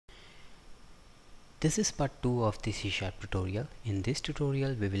This is part 2 of the C# tutorial. In this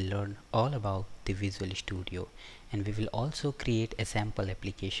tutorial we will learn all about the Visual Studio, and we will also create a sample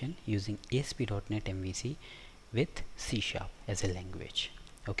application using ASP.NET MVC with C# as a language.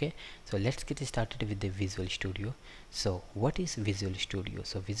 Okay, so let's get started with the Visual Studio. So what is Visual Studio?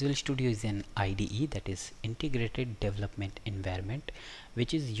 So Visual Studio is an IDE, that is integrated development environment,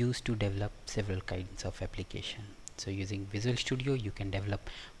 which is used to develop several kinds of application. So using Visual Studio you can develop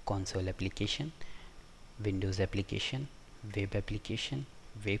console application, Windows application, web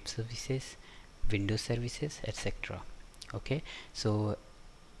services, Windows services, etc. Okay, so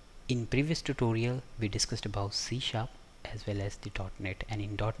in previous tutorial we discussed about C# as well as the .NET, and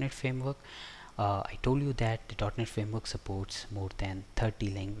in .NET framework I told you that the .NET framework supports more than 30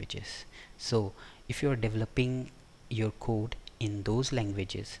 languages. So if you are developing your code in those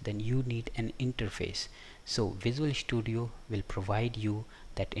languages, then you need an interface. So Visual Studio will provide you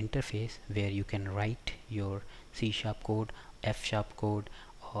that interface where you can write your C# code, F# code,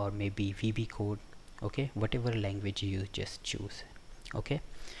 or maybe VB code, okay, whatever language you just choose. Okay,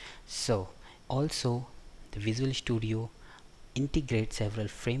 so also the Visual Studio integrate several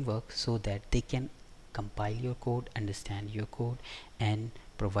frameworks so that they can compile your code, understand your code, and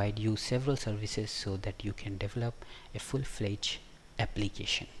provide you several services so that you can develop a full-fledged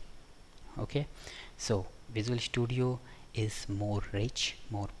application. Okay, so Visual Studio is more rich,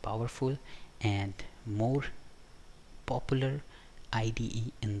 more powerful, and more popular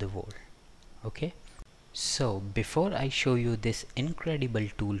IDE in the world. Okay, so before I show you this incredible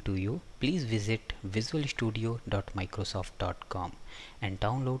tool to you, please visit visualstudio.microsoft.com and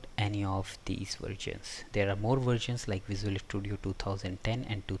download any of these versions. There are more versions like Visual Studio 2010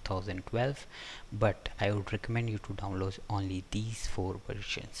 and 2012, but I would recommend you to download only these 4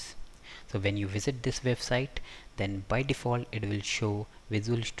 versions. So when you visit this website, then by default it will show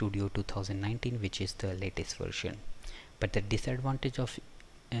Visual Studio 2019, which is the latest version. But the disadvantage of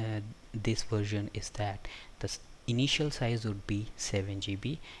this version is that the initial size would be 7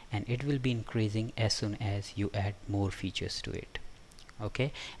 GB and it will be increasing as soon as you add more features to it.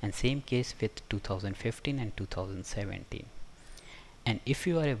 Okay, and same case with 2015 and 2017. And if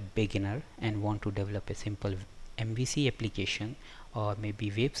you are a beginner and want to develop a simple MVC application, or maybe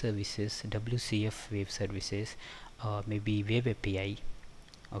web services, WCF web services, or maybe web API,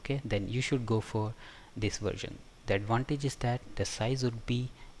 okay, then you should go for this version. The advantage is that the size would be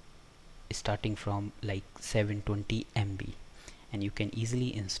starting from like 720 MB, and you can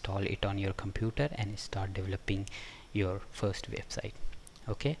easily install it on your computer and start developing your first website.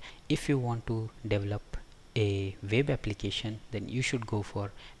 Okay, if you want to develop a web application, then you should go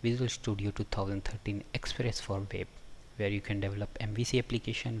for Visual Studio 2013 Express for Web, where you can develop MVC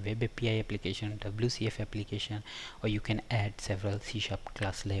application, web API application, WCF application, or you can add several C#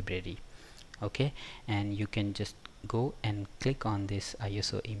 class library. Okay, and you can just go and click on this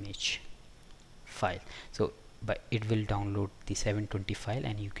ISO image file, so but it will download the 720 file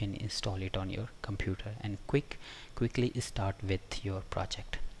and you can install it on your computer and quickly start with your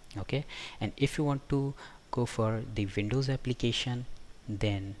project. Okay, and if you want to go for the Windows application,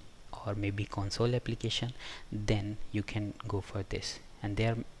 then or maybe console application, then you can go for this, and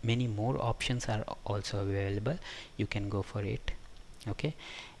there are many more options are also available. You can go for it. Okay,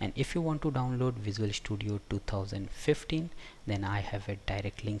 and if you want to download Visual Studio 2015, then I have a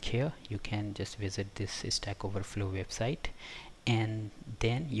direct link here. You can just visit this Stack Overflow website and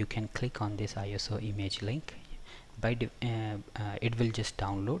then you can click on this ISO image link. It will just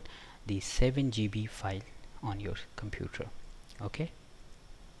download the 7 GB file on your computer. Okay,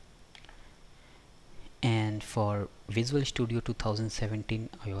 and for Visual Studio 2017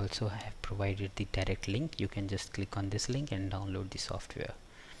 I also have provided the direct link. You can just click on this link and download the software.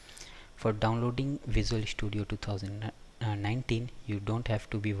 For downloading Visual Studio 2019, you don't have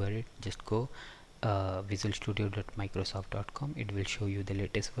to be worried. Just go visualstudio.microsoft.com. it will show you the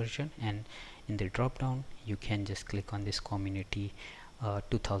latest version, and in the drop down you can just click on this community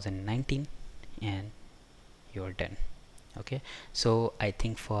 2019 and you're done. Okay, so I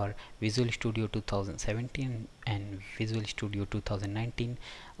think for Visual Studio 2017 and Visual Studio 2019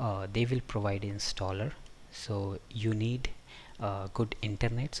 they will provide installer, so you need good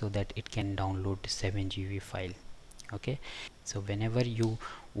internet so that it can download 7 GB file. Okay, so whenever you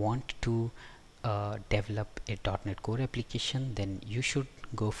want to develop a .NET Core application, then you should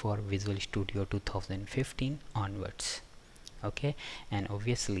go for Visual Studio 2015 onwards. Okay, and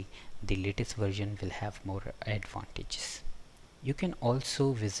obviously the latest version will have more advantages. You can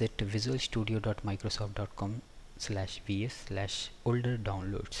also visit visualstudio.microsoft.com/vs/older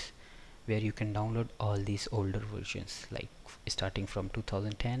downloads, where you can download all these older versions, like starting from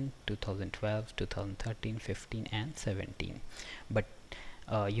 2010, 2012, 2013, 15 and 17. But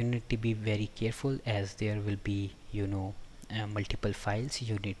you need to be very careful, as there will be multiple files.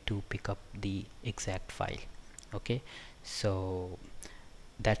 You need to pick up the exact file. Okay, so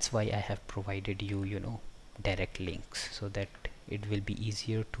that's why I have provided you direct links, so that it will be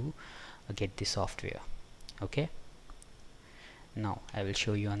easier to get the software. Okay, now I will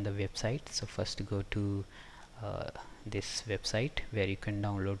show you on the website. So first go to this website where you can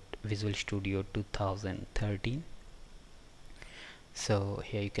download Visual Studio 2013. So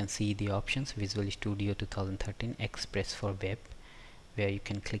here you can see the options: Visual Studio 2013 Express for Web, where you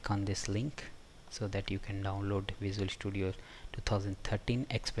can click on this link so that you can download Visual Studio 2013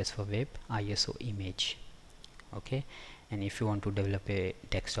 Express for Web ISO image. Okay, and if you want to develop a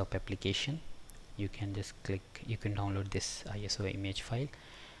desktop application, you can just click, you can download this ISO image file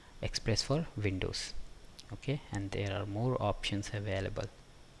Express for Windows. Okay, and there are more options available.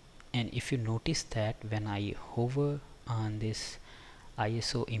 And if you notice that when I hover on this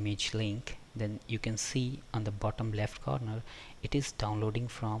ISO image link, then you can see on the bottom left corner it is downloading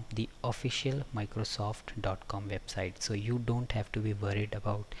from the official Microsoft.com website, so you don't have to be worried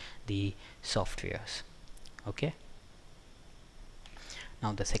about the softwares. Okay,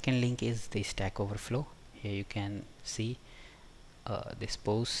 now the second link is the Stack Overflow. Here you can see this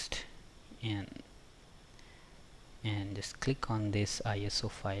post, and just click on this ISO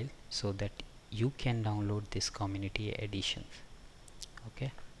file so that you can download this community editions.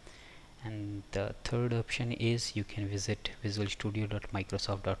 Okay, and the third option is you can visit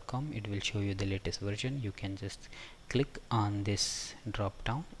visualstudio.microsoft.com. It will show you the latest version. You can just click on this drop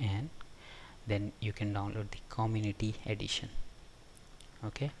down and then you can download the community edition.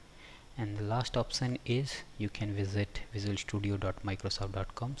 Okay, and the last option is you can visit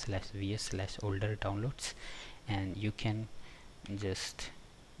visualstudio.microsoft.com/vs/older downloads, and you can just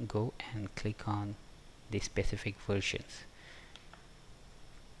go and click on the specific versions.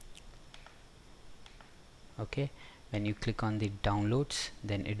 Okay, when you click on the downloads,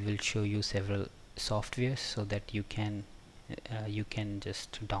 then it will show you several softwares so that you can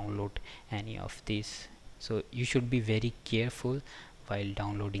just download any of these. So you should be very careful while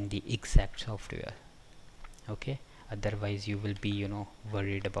downloading the exact software. Okay, otherwise you will be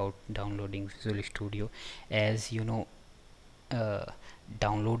worried about downloading Visual Studio, as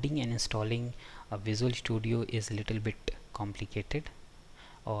downloading and installing a Visual Studio is a little bit complicated,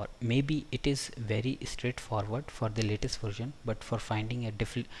 or maybe it is very straightforward for the latest version, but for finding a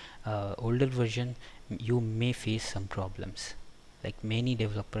different older version you may face some problems, like many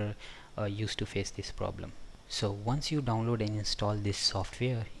developer used to face this problem. So once you download and install this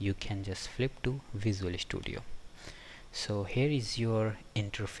software, you can just flip to Visual Studio. So here is your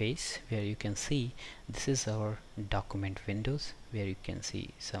interface, where you can see this is our document windows, where you can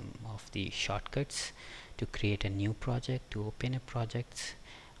see some of the shortcuts to create a new project, to open a project,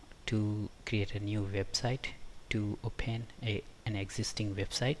 to create a new website, to open an existing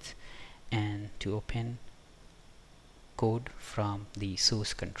website, and to open code from the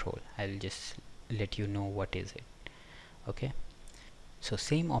source control. I'll just let you know what is it. Okay, so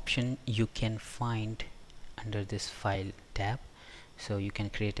same option you can find under this file tab. So you can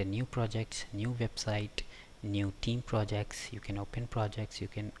create a new project, new website, new team projects, you can open projects, you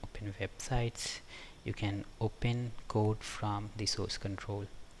can open websites, you can open code from the source control.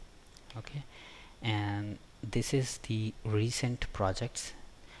 Okay, and this is the recent projects.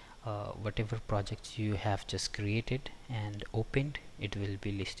 Whatever projects you have just created and opened, it will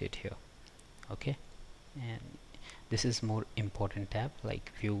be listed here. Okay, and this is more important tab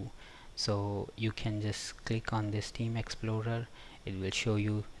like view. So you can just click on this team explorer. It will show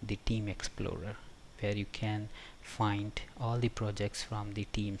you the team explorer, where you can find all the projects from the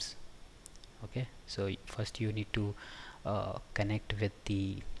teams. Okay, so first you need to connect with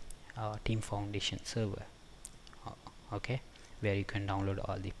the team foundation server. Okay, where you can download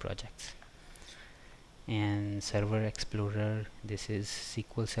all the projects. And server explorer, this is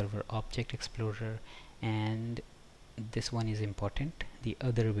SQL Server Object Explorer, and this one is important, the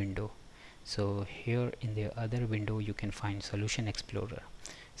other window. So here in the other window you can find Solution Explorer.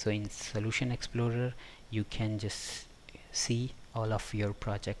 So in Solution Explorer you can just see all of your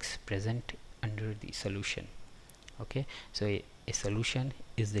projects present under the solution. Okay, so a solution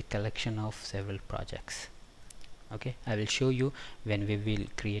is the collection of several projects. Okay, I will show you when we will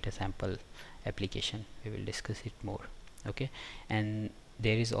create a sample application, we will discuss it more. Okay, and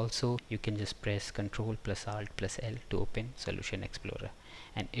there is also, you can just press Ctrl plus Alt plus L to open Solution Explorer,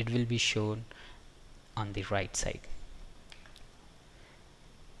 and it will be shown on the right side.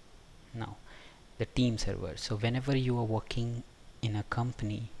 Now the team server. So whenever you are working in a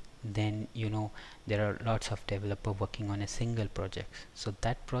company, then there are lots of developer working on a single project, so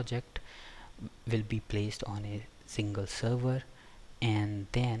that project will be placed on a single server, and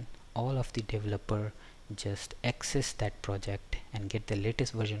then all of the developer just access that project and get the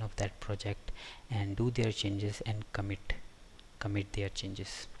latest version of that project and do their changes and commit their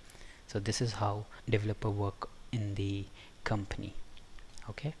changes. So this is how developer work in the company.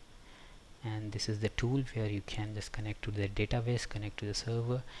 Okay, and this is the tool where you can just connect to the database, connect to the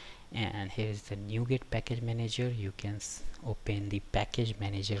server, and here is the NuGet package manager. You can open the package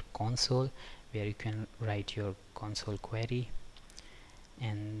manager console where you can write your console query,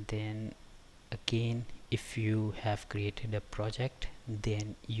 and then again if you have created a project,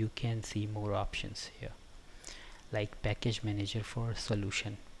 then you can see more options here, like package manager for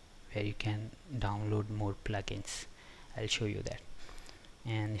solution, where you can download more plugins. I'll show you that.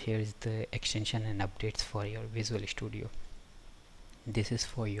 And here is the extension and updates for your Visual Studio. This is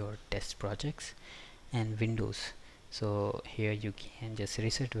for your test projects. And Windows, so here you can just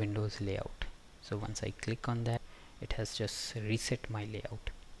reset Windows layout. So once I click on that, it has just reset my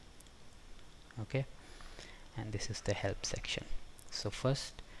layout. Okay, and this is the help section. So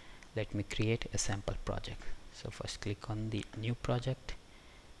first let me create a sample project. So first click on the new project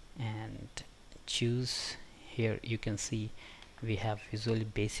and choose. Here you can see we have Visual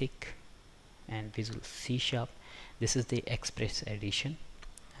Basic and Visual C#. This is the Express edition.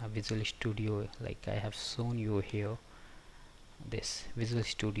 Visual Studio, like I have shown you here, this Visual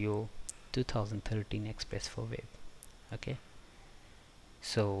Studio 2013 Express for web. Okay,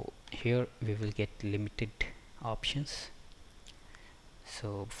 so here we will get limited options.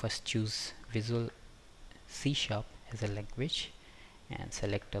 So first choose Visual C# as a language and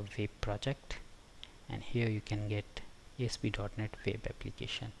select a web project, and here you can get ASP.NET web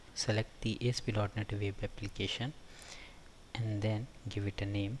application. Select the ASP.NET web application and then give it a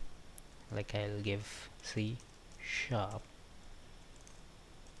name, like I'll give C#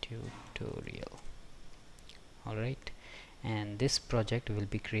 tutorial. Alright, and this project will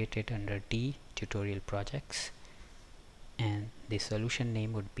be created under D tutorial projects, and the solution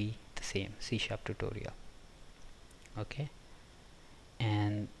name would be the same, C# tutorial. Okay,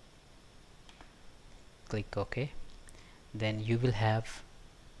 and click OK. Then you will have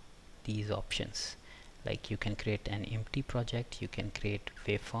these options, like you can create an empty project, you can create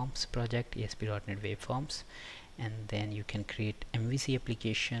waveforms project, ASP.NET waveforms, and then you can create MVC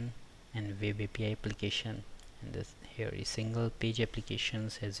application and web API application, and this here is single page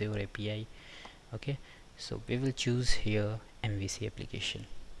applications, Azure API. Okay, so we will choose here MVC application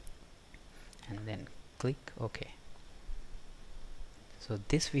and then click OK. So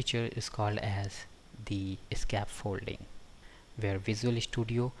this feature is called as the scaffolding, where Visual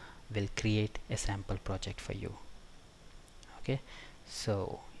Studio will create a sample project for you. Okay,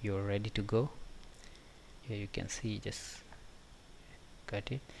 so you're ready to go. Here you can see, just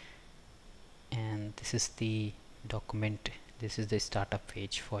cut it, and this is the document, this is the startup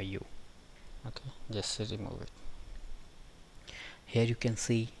page for you. Okay, just remove it. Here you can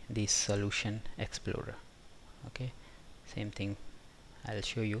see the solution explorer. Okay, same thing I'll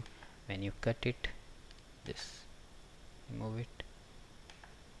show you. When you cut it, this, remove it,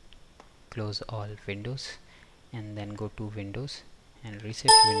 close all windows, and then go to Windows and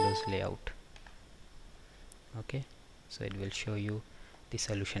reset Windows layout. Okay, so it will show you the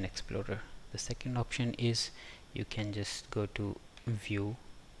solution explorer. The second option is you can just go to view,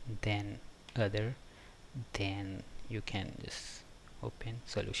 then other, then you can just open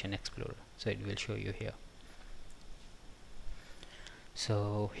solution explorer, so it will show you here.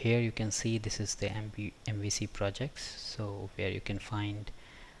 So here you can see this is the MVC projects, so where you can find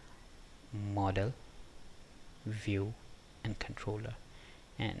model, view and controller,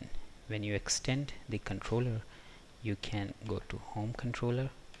 and when you extend the controller you can go to home controller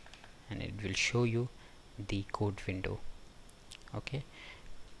and it will show you the code window. Okay,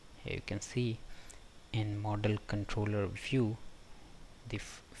 here you can see in model controller view the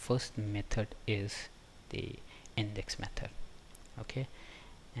first method is the index method. Okay,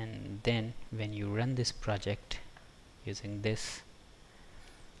 and then when you run this project using this,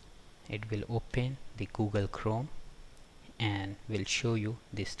 it will open the Google Chrome and will show you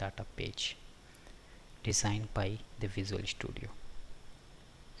the startup page designed by the Visual Studio.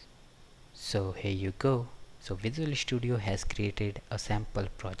 So here you go. So Visual Studio has created a sample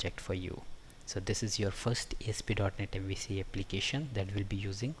project for you. So this is your first ASP.NET MVC application that will be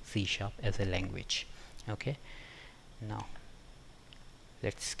using C# as a language. Okay, now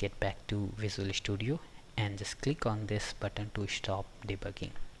let's get back to Visual Studio and just click on this button to stop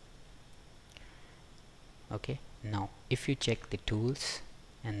debugging. Okay, now if you check the tools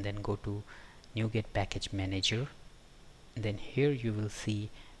and then go to NuGet package manager, then here you will see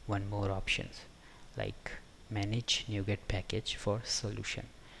one more options like manage NuGet package for solution,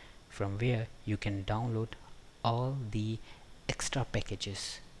 from where you can download all the extra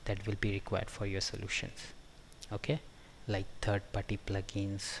packages that will be required for your solutions. Okay, like third-party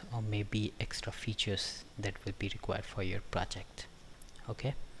plugins or maybe extra features that will be required for your project.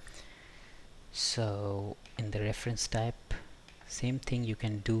 Okay, so in the reference type, same thing you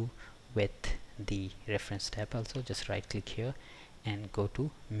can do with the reference tab also. Just right click here and go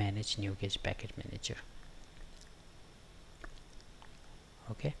to manage NuGet package manager.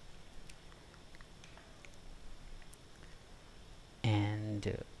 Okay,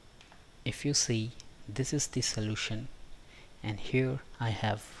 and if you see, this is the solution, and here I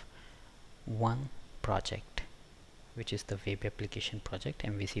have one project, which is the web application project,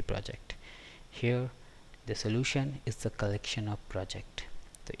 MVC project. Here the solution is the collection of project.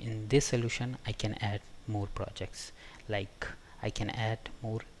 So in this solution I can add more projects, like I can add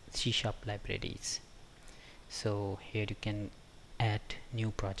more C# libraries. So here you can add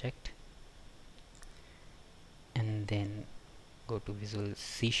new project and then go to Visual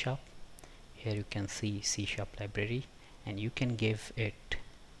C#. Here you can see C# library, and you can give it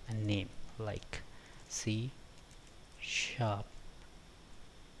a name like C#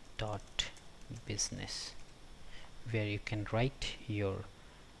 dot business, where you can write your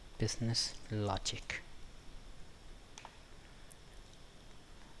business logic.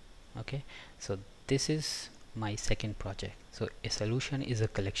 Okay, so this is my second project. So a solution is a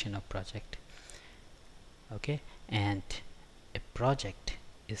collection of project. Okay, and a project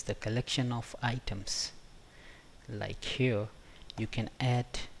is the collection of items. Like here you can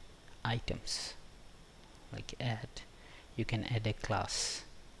add items, like you can add a class.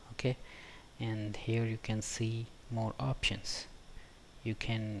 Okay, and here you can see more options. You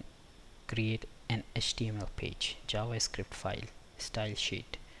can create an HTML page, JavaScript file, style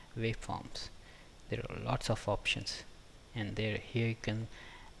sheet, waveforms. There are lots of options, and here you can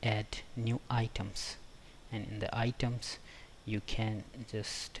add new items, and in the items you can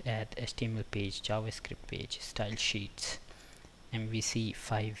just add HTML page, JavaScript page, style sheets, MVC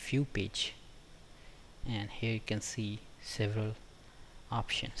 5 view page, and here you can see several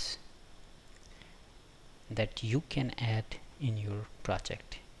options that you can add in your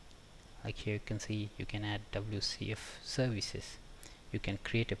project. Like here you can see you can add WCF services. You can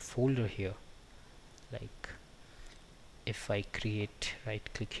create a folder here. Like if I create, right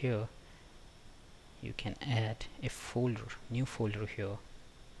click here, you can add a folder, new folder here,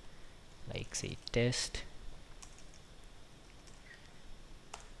 like say test,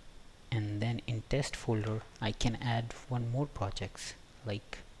 and then in test folder I can add one more projects,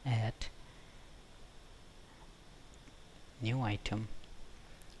 like add new item,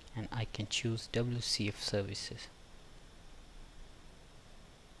 and I can choose WCF services.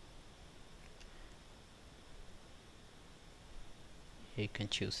 You can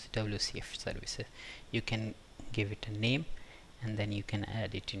choose WCF services. You can give it a name and then you can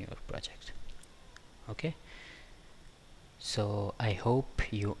add it in your project. Okay, so I hope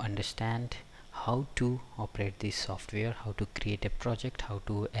you understand how to operate this software, how to create a project, how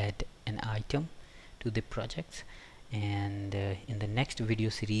to add an item to the projects, and in the next video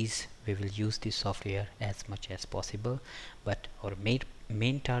series we will use this software as much as possible, but our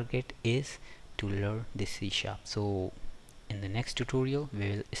main target is to learn the C#. So in the next tutorial we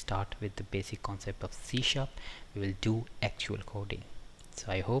will start with the basic concept of C#. We will do actual coding.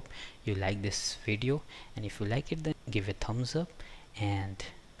 So I hope you like this video, and if you like it then give a thumbs up, and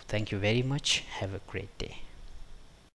thank you very much. Have a great day.